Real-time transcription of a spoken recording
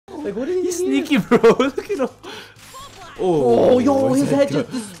Like, what did he He's sneaky, bro. Look at him. Oh, yo, his head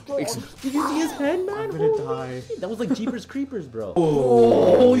just destroyed. Did you see his head, man? I'm gonna die. That was like Jeepers Creepers, bro.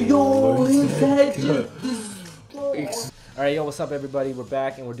 Oh, yo, his head just destroyed. Alright, yo, what's up, everybody? We're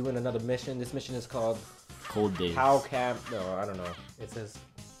back and we're doing another mission. This mission is called Cold Days. Cow Camp. No, I don't know. It says.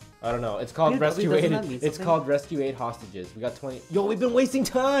 I don't know. It's called Rescue 8. It's called Rescue 8 Hostages. We got 20. Yo, we've been wasting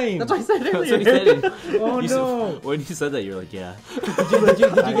time. That's what I said earlier. That's what he said. Oh no. When you said that, you're like, yeah. Did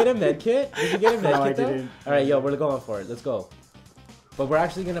you get a med kit? Did you get a med No, kit? I didn't. Alright, yo, we're going for it. Let's go. But we're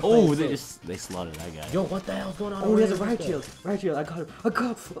actually gonna play. Oh, they slaughtered that guy. Yo, what the hell's going on? Oh, he has a riot shield. Riot shield. I got him. I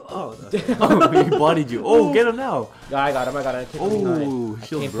got him. Oh, Oh, he bodied you. Oh, get him now. Yeah, I got him. I came from behind. I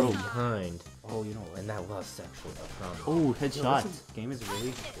shield came broke. from behind. Oh, you know what? And that was sexual. I promise. Oh, headshot. This game is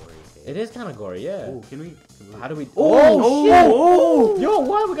really gory. It is kind of gory, yeah. Oh, can we? How do we? Oh, shit! oh. Yo,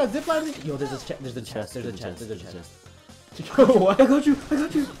 what? We got zipline. Yo, there's a chest. There's a chest. There's a chest. Yo, what? I got you. I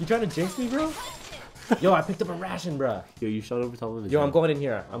got you. You trying to jinx me, bro? Yo, I picked up a ration, bro. Yo, you shot over top of his Yo, head. I'm going in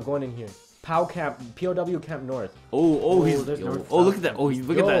here. I'm going in here. POW camp, POW camp north. Oh, he's. there's no Oh, look at that. Oh,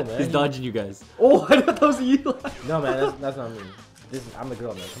 look at that. man. He's dodging you guys. Oh, I thought that was you. No, man, that's not me. I'm the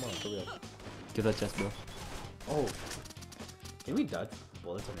girl, man. Come on, for real. Give that chest, bro. Oh, Can we dodge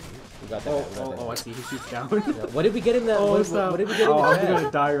bullets on you? we got that. we got that. I see. He shoots down. Yeah, what did we get in the? Oh, what did we get in the I'm chest?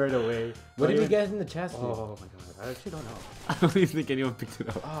 gonna die right away. What did we get in the chest? Dude? Oh my god. I actually don't know. I don't even think anyone picked it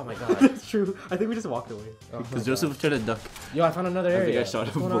up. Oh my god. That's true. I think we just walked away. Oh my Because God. Joseph was trying to duck. Yo, I found another I think area. I shot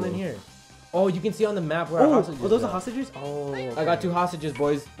What's him going on in full. here? Oh, you can see on the map where our hostages Oh, those are. are hostages? Oh. I got 2 hostages,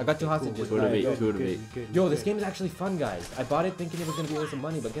 boys. I got 2 hostages. Two out of Alright, eight, yo. two out of eight. Yo, this game is actually fun, guys. I bought it thinking it was gonna be a waste of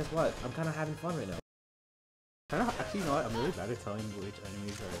money, but guess what? I'm kind of having fun right now. Actually, you know what? I'm really bad at telling which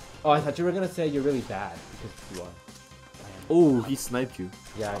enemies are. Oh, I thought you were gonna say you're really bad because you are. Oh, he sniped you.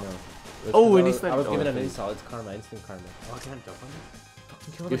 Yeah, I know. Oh, and he I sniped. was giving oh, an insult. It's karma, instant karma. Oh, I can't jump on it?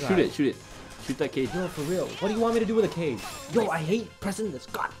 Fucking kill Yo, the shoot guy. it, shoot it. Shoot that cage. Yo, for real. What do you want me to do with a cage? Yo, I hate pressing this.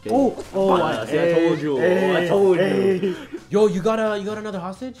 God. Oh, I told you. I told you. Yo, you got another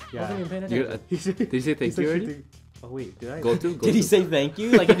hostage? Yeah. Wasn't even paying You attention. did he say thank you already? Oh wait, did I? Go to. Did he say thank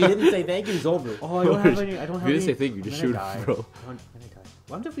you? Like if he didn't say thank you, it's over. Oh, I don't have any. I don't have If you any. didn't say thank you, just shoot him, bro. I'm gonna die.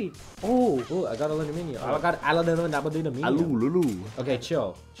 What if we? Oh, Oh, I got aluminium. I got aluminium. Alu, lulu. Okay,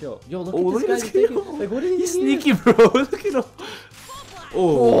 chill. Yo, look Oh, at this guy. kid. Like, what is he? He's sneaky, bro. Look at him.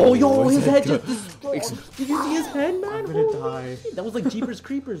 Oh, yo, his head got- just destroyed. Did you see his head, man? I'm gonna die. That was like Jeepers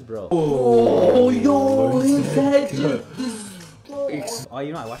Creepers, bro. Oh, yo, his head just destroyed. Oh,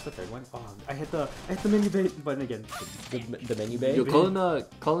 you know, I watched the third one. Oh, I hit the menu button again. The menu bay? Yo, call in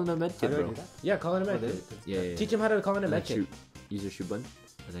a med How kit, do I bro. do that? Yeah, call in a Oh, med this- kit. Yeah. Teach him how to call in a And med then kit. shoot. Use your shoot button,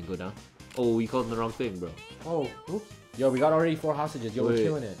 and then go down. Oh, you called in the wrong thing, bro. Oh, oops. Yo, we got already 4 hostages. Yo, we're Wait.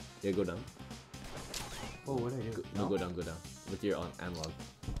 killing it. Yeah, go down. Oh, what did I do? No, go down, go down. With your analog.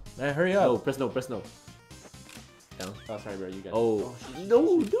 Man, hurry No, up. press no, press no. Down. Oh, sorry, bro. You got Oh, shit.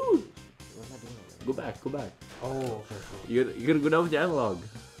 no, dude. What am I doing over Go back, go back. Oh, okay. You gotta go down with your analog.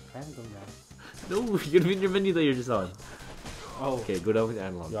 I haven't done that. No, you're gonna be in your menu that you're just on. Oh. Okay, go down with your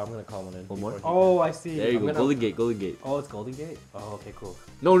analog. Yo, I'm gonna call one in. One more? before he- Oh, I see. There you I'm go. gonna- Golden gate, golden gate. Oh, it's Golden Gate. Oh, okay, cool.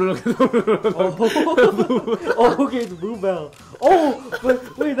 No, no, no, no, no, no. Oh, okay, it's Blue Bell. Oh,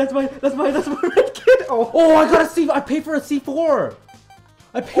 but wait, that's my red kid. Oh, I got a C. I paid for a C4.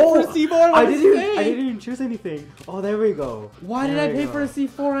 I paid for a C4. I didn't even choose anything. Oh, there we go. Why did There I we pay go. for a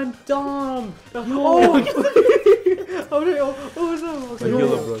C4? I'm dumb. Oh, no. Okay.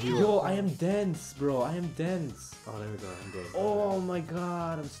 Heal him, bro. Heal him. Yo, I am dense, bro. I am dense. Oh, there we go. I'm good. Oh my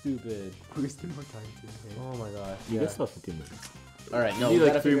god, I'm stupid. we spend more time too. Oh my god. You Yeah. got stuff 15 minutes. All right, no, You we need,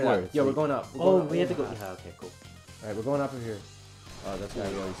 like, gotta 3 figure it more. out. Yo, we're going up. We're Oh, going up. we have to go. Yeah, okay, cool. All right, we're going up over here. Oh, that's guy.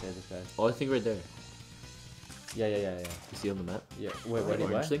 We already said this guy. Oh, I think right there. Yeah. You see on the map? Yeah. Wait, Orange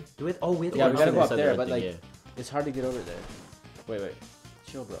what? thing? Do it. Oh, we have to Yeah, go we gotta down go up Inside the there, red but thing, like, yeah. it's hard to get over there. Wait.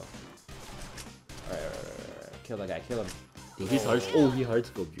 Chill, bro. All right. Kill that guy. Kill him. Yo, he's hard. Oh, he hard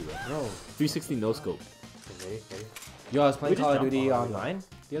scoped you, bro. Bro. 360 no scope. Ready? Yo, I was playing We just Call of jumped Duty all the way. online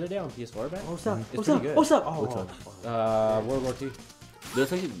the other day on PS4, man. Oh, what's up? It's What's pretty up? good. What's up? Oh, Which one? World War II.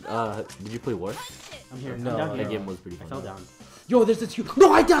 There's actually, did you play War? I'm here. No, I'm down no. here. That game was pretty I fun. fell down. Yo, there's this huge.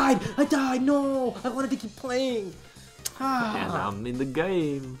 No, I died. No, I wanted to keep playing. And I'm in the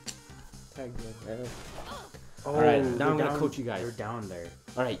game. Oh, Alright, now they're I'm gonna down- coach you guys. They're down there.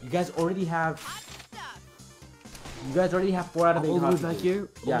 All right, you guys already have 4 out of 8 All the way hostages. back here?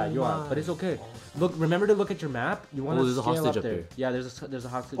 Yeah, Oh you are, my. but it's okay. Look, remember to look at your map. You want to there's a scale hostage up up there. there. Yeah, there's a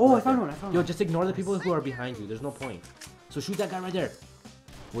hostage. Oh, right I found there. one. I found Yo, one. just ignore the people who are behind you. There's no point. So shoot that guy right there.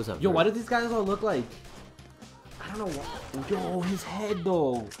 What's up? Yo, bro? why do these guys all look like? I don't know. Yo, his head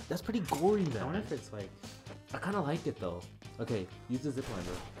though. That's pretty gory, I wonder man. if it's like. I kind of like it though. Okay, use the zipline,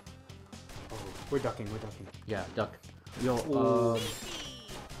 bro. We're ducking. We're ducking. Yeah, duck. Yo, where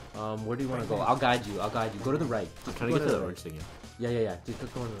do you want to go? I'll guide you. Go to the right. I'm trying to get to the orange thing. Yeah. Just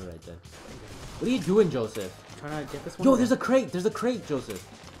go to the right then. What are you doing, Joseph? I'm trying to get this one. Yo, there's a crate. Joseph.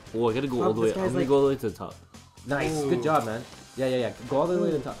 Oh, I gotta go all the way. I'm gonna go all the way to the top. Nice. Good job, man. Yeah. Go all the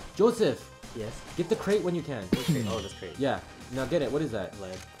way to the top. Joseph, Yes. get the crate when you can. Oh, this crate. Yeah. Now get it. What is that?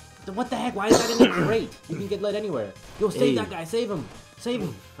 Lead. What the heck? Why is that in the crate? You can get lead anywhere. Yo, save Hey. that guy. Save him.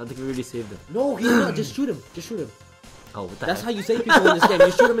 I think we already saved them. No, he's not. Just shoot him. Oh, what the That's heck? how you save people in this game.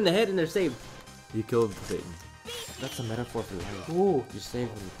 You shoot them in the head and they're saved. You killed Satan. That's a metaphor for life. Ooh. You save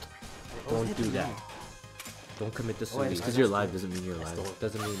them. Don't do that. Don't commit to Wait, suicide. Just because you're alive doesn't mean you're alive.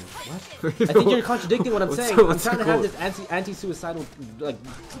 Doesn't mean what? I think you're contradicting what I'm saying. I'm trying to have this anti-suicidal like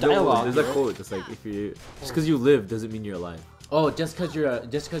dialogue. There's a quote. It's like just because you live doesn't mean you're alive. Oh, just because you're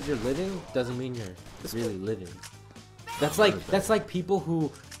living doesn't mean you're really living. That's like people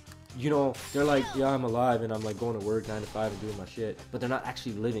who, you know, they're like, yeah, I'm alive and I'm like going to work 9 to 5 and doing my shit, but they're not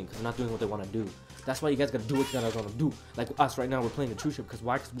actually living because they're not doing what they want to do. That's why you guys gotta do what you guys want to do. Like us right now, we're playing the Truship because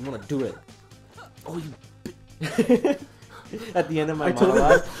why? Because we want to do it. Oh, you. At the end of my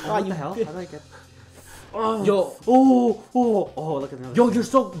monologue. What the hell? How did I get? Oh. Yo. Look at them. Yo,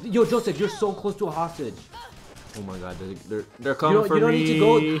 Joseph, you're so close to a hostage. Oh my God, they're coming for me. You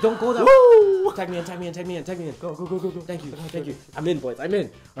don't need to go. Don't go that. Woo! Tag me in. Go. Thank you. I'm in, boys. I'm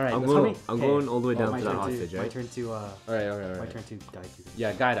in. All right. I'm going all the way down to the hostage, right? My turn to All right. My turn to guide you.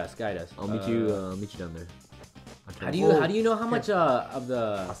 Yeah, guide us. I'll meet you down there. How do you know how much of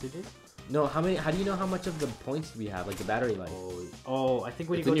the hostages? No, how do you know how much of the points we have, like the battery life? Oh, I think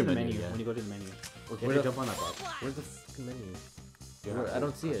when you go to the menu. When you go to the menu. Okay, where jump on that box. Where's the fucking menu? I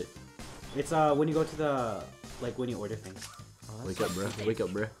don't see it. It's when you go to the when you order things. Wake up,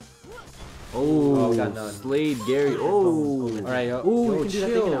 bruh. Oh, got none. Slade Gary. Oh. All right, yo. Ooh, Yo, we can do that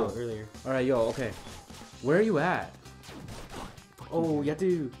chill. thing out earlier. All right, yo. Okay. Where are you at? Oh, you have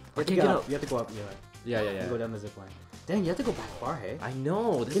to. I can't get up. You have to go up. Yeah. You go down the zip line. Dang, you have to go back far, hey? I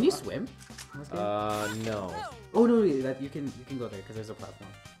know. Can you swim? No. Oh no, you can go there because there's a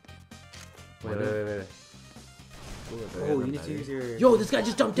platform. Wait. Oh, you need to use your. Yo, this guy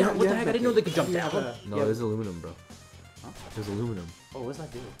just jumped down. What the heck? I didn't know they could jump down. No, there's aluminum, bro. Huh? There's aluminum. Oh, what's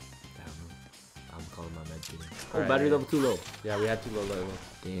that do? I don't know. I'm calling my med team. Alright, Battery level too low. Yeah, we had too low level.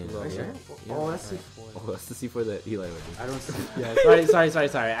 Damn. Too low, Are you yeah. sure? Yeah. Oh, that's C4. Oh, that's the C4 that Eli would do. I don't see. Yeah,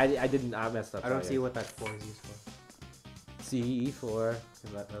 sorry. I messed up. I don't see what that 4 is used for. C4.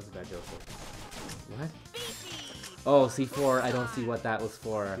 That was a bad joke. What? Oh, C4. I don't see what that was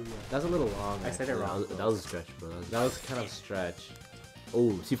for. That's a little long. I said it wrong. That was a stretch, bro. That was kind of stretch.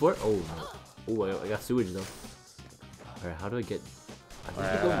 Oh, C4? Oh, no. Oh, I got sewage, though. Alright, how do I get...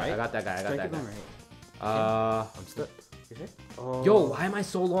 I got that guy. Right. I'm stuck. You sure? Oh. Yo, why am I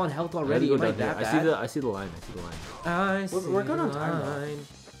so low on health already? Am I that bad? I see the line. We're going on time, though.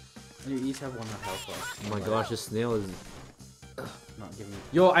 You each have 1 health left. Oh my gosh, this snail is... Not giving me.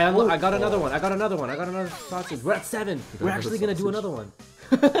 Yo, I got another one. I got another sausage. We're at 7. We're actually gonna do another one.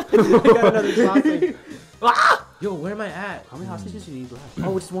 I got another sausage. Ah! Yo, where am I at? How many hostages do you need left?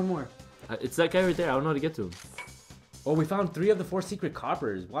 Oh, just 1 more. It's that guy right there. I don't know how to get to him. Oh, we found 3 of the 4 secret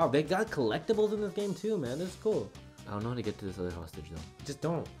coppers. Wow, they got collectibles in this game too, man. This is cool. I don't know how to get to this other hostage, though. Just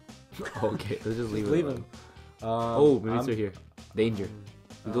don't. Okay, let's just leave Leave it. him. Oh, maybe it's right here. Danger.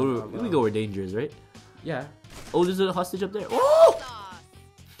 We go where danger is, right? Yeah. Oh, there's a hostage up there. Oh!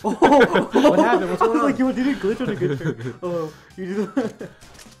 What happened? What's going on? Like you didn't glitch on a good turn. Oh, you did.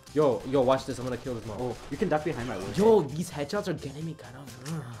 Yo, watch this. I'm gonna kill this mom. Oh, you can duck behind my wood. Yo, these headshots are getting me kind of.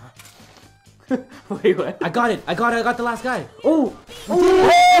 Wait, what? I got it. I got the last guy. Oh!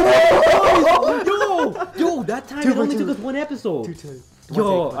 Yo, that time it only took us 1 episode. Yo,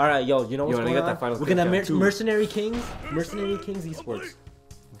 all right, yo, you know what's going on? We're gonna Mercenary Kings ESports.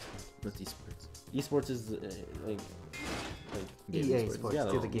 What's esports? ESports is like EA Sports, yeah,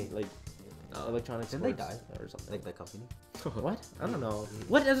 to the game. like electronic Didn't sports they die? or something. Like that company? What? I don't know.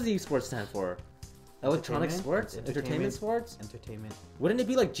 What does the esports stand for? Electronic sports? Entertainment sports? Entertainment. Wouldn't it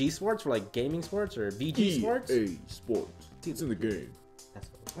be like G Sports for like gaming sports or VG Sports? EA Sports. It's in the game. That's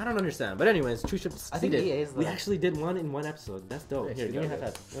what I don't understand. But anyways, Truship I think succeeded. EA is We the- actually did one in 1 episode. That's dope. We Here, actually give me a got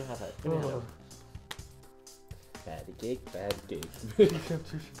high five. Give me a high five. Give me a high five. Bad cake.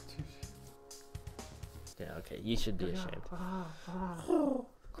 Yeah, okay. You should be ashamed.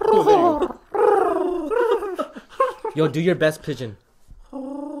 Yo, do your best pigeon.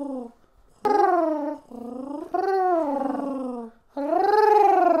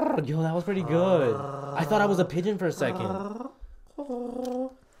 Yo, that was pretty good. I thought I was a pigeon for a second.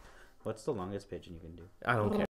 What's the longest pigeon you can do? I don't care.